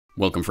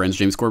Welcome friends,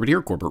 James Corbett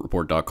here,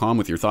 CorbettReport.com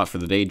with your thought for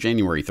the day,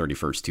 January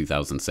 31st,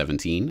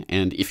 2017.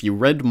 And if you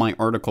read my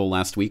article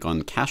last week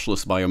on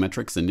cashless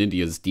biometrics and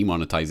India's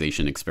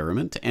demonetization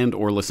experiment, and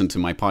or listened to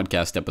my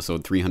podcast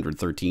episode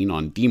 313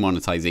 on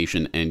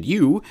demonetization and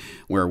you,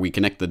 where we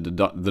connect the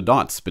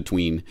dots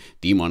between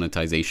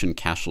demonetization,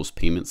 cashless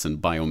payments, and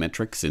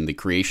biometrics in the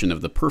creation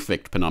of the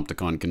perfect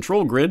panopticon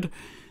control grid,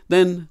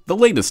 then the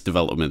latest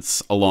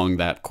developments along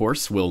that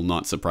course will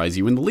not surprise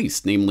you in the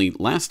least, namely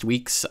last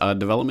week's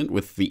development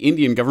with the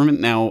Indian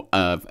government now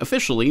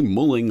officially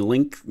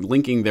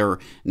linking their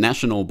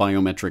national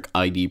biometric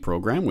ID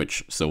program,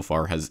 which so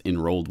far has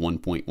enrolled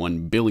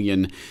 1.1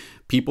 billion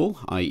people,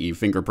 i.e.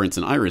 fingerprints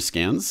and iris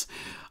scans,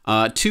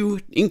 to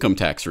income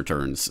tax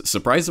returns.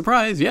 Surprise,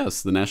 surprise,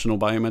 yes, the National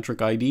Biometric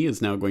ID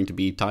is now going to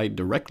be tied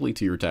directly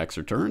to your tax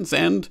returns,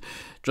 and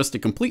just to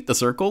complete the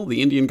circle,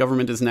 the Indian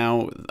government is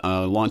now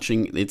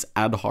launching its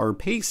Aadhaar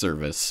Pay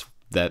service.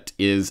 That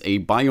is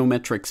a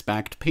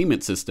biometrics-backed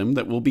payment system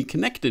that will be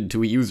connected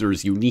to a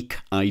user's unique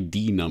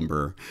ID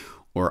number,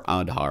 or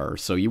Aadhaar.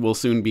 So you will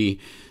soon be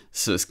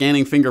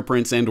scanning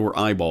fingerprints and or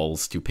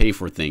eyeballs to pay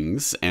for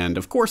things, and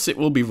of course it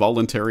will be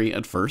voluntary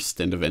at first,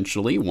 and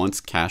eventually, once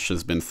cash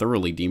has been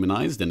thoroughly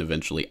demonized and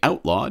eventually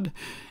outlawed,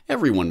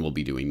 everyone will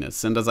be doing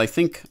this. And as I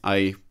think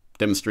I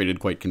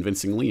demonstrated quite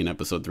convincingly in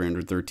episode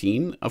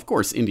 313, of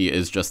course India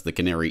is just the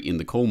canary in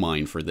the coal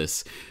mine for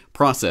this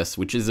process,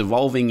 which is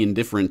evolving in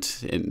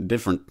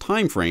different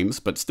time frames,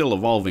 but still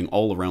evolving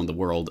all around the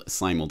world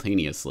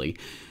simultaneously.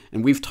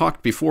 And we've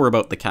talked before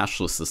about the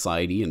cashless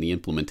society and the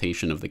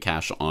implementation of the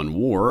cash on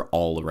war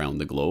all around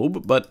the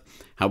globe, but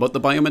how about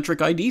the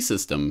biometric ID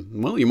system?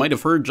 Well, you might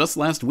have heard just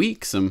last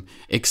week some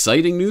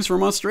exciting news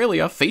from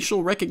Australia: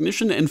 facial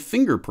recognition and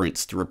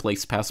fingerprints to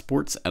replace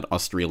passports at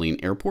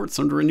Australian airports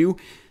under a new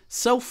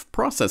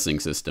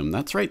self-processing system.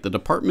 That's right, the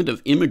Department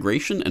of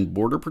Immigration and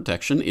Border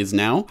Protection is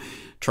now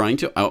trying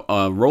to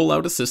roll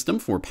out a system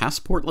for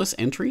passportless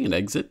entry and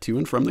exit to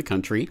and from the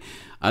country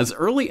as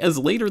early as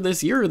later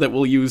this year that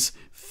will use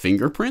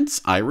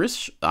fingerprints,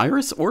 iris,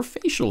 or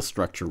facial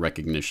structure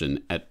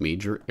recognition at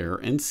major air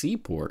and sea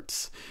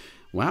ports.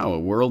 Wow, a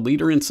world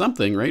leader in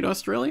something, right,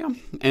 Australia?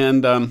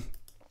 And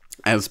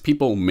as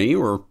people may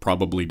or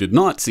probably did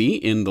not see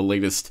in the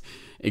latest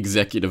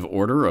executive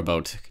order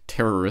about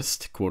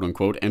terrorist,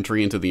 quote-unquote,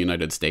 entry into the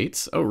United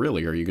States. Oh,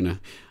 really? Are you going to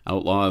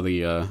outlaw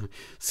the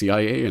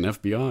CIA and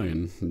FBI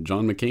and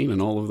John McCain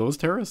and all of those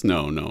terrorists?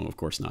 No, of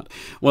course not.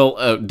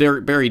 Well,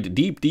 buried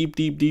deep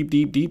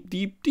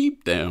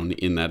down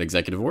in that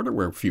executive order,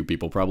 where few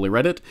people probably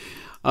read it,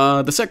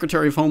 the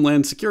Secretary of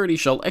Homeland Security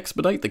shall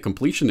expedite the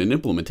completion and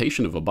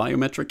implementation of a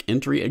biometric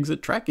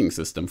entry-exit tracking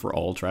system for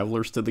all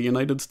travelers to the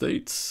United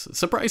States.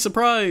 Surprise,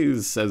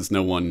 surprise, says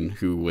no one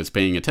who was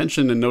paying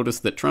attention and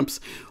noticed that Trump's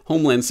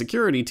Homeland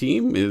Security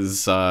team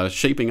is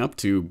shaping up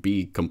to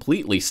be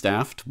completely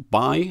staffed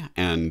by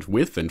and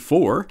with and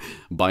for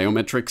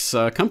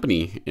biometrics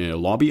company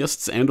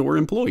lobbyists and or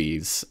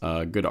employees.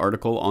 Good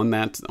article on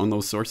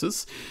those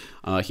sources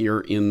here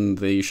in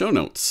the show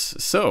notes.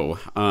 So,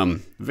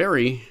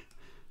 very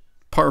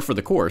par for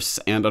the course,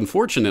 and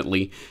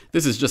unfortunately,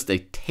 this is just a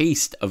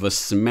taste of a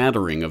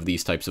smattering of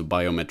these types of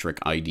biometric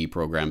ID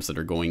programs that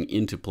are going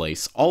into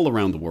place all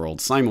around the world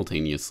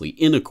simultaneously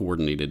in a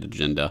coordinated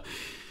agenda.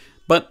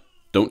 But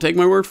don't take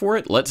my word for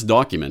it, let's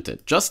document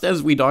it. Just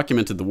as we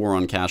documented the war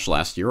on cash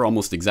last year,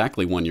 almost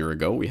exactly 1 year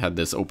ago, we had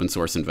this open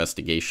source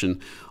investigation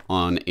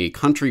on a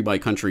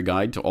country-by-country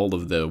guide to all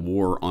of the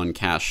war on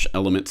cash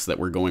elements that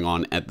were going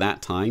on at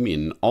that time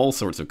in all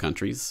sorts of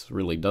countries,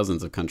 really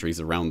dozens of countries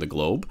around the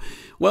globe.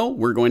 Well,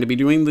 we're going to be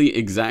doing the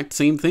exact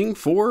same thing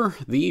for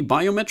the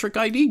biometric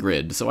ID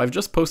grid. So I've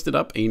just posted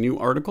up a new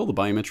article, the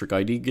Biometric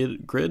ID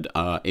Grid,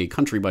 a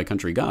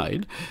country-by-country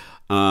guide,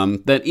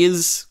 that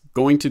is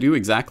going to do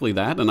exactly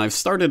that, and I've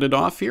started it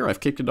off here. I've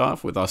kicked it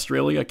off with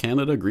Australia,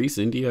 Canada, Greece,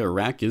 India,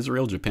 Iraq,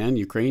 Israel, Japan,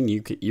 Ukraine,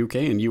 UK,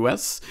 and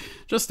US,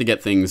 just to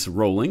get things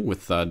rolling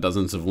with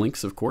dozens of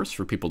links, of course,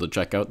 for people to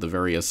check out the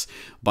various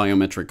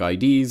biometric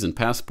IDs and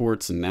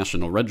passports and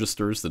national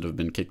registers that have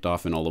been kicked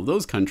off in all of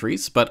those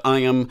countries. But I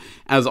am,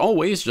 as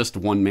always, just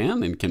one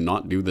man and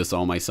cannot do this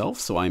all myself,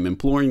 so I'm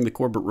imploring the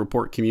Corbett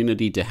Report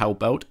community to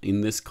help out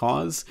in this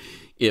cause.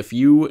 If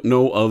you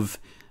know of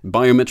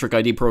biometric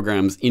ID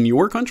programs in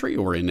your country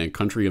or in a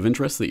country of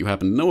interest that you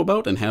happen to know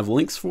about and have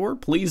links for,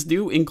 please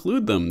do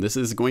include them. This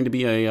is going to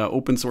be a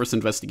open source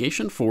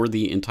investigation for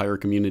the entire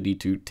community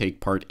to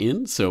take part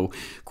in. So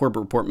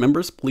Corbett Report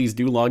members, please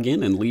do log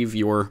in and leave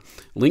your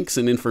links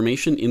and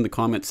information in the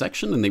comment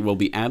section, and they will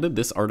be added.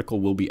 This article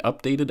will be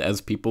updated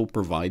as people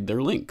provide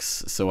their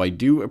links. So I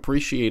do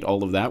appreciate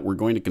all of that. We're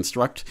going to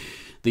construct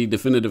the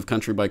definitive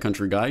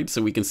country-by-country guide so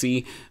we can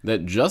see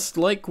that just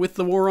like with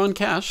the war on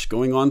cash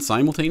going on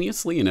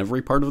simultaneously in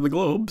every part of the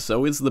globe,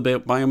 so is the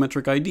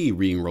biometric ID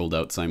being rolled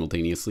out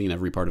simultaneously in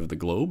every part of the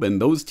globe,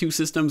 and those two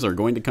systems are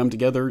going to come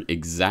together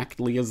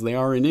exactly as they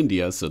are in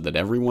India so that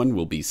everyone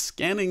will be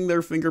scanning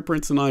their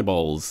fingerprints and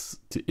eyeballs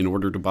in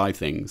order to buy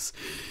things.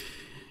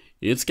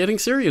 It's getting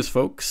serious,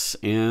 folks,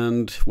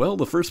 and, well,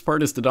 the first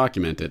part is to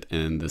document it,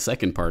 and the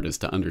second part is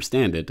to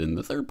understand it, and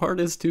the third part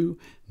is to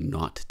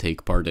not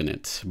take part in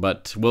it.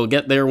 But we'll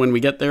get there when we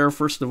get there.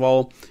 First of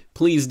all,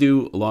 please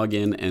do log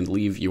in and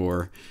leave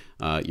your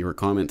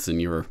comments and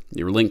your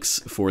links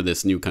for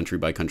this new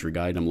country-by-country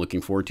guide. I'm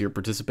looking forward to your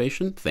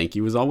participation. Thank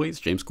you, as always.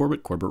 James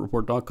Corbett,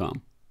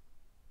 CorbettReport.com.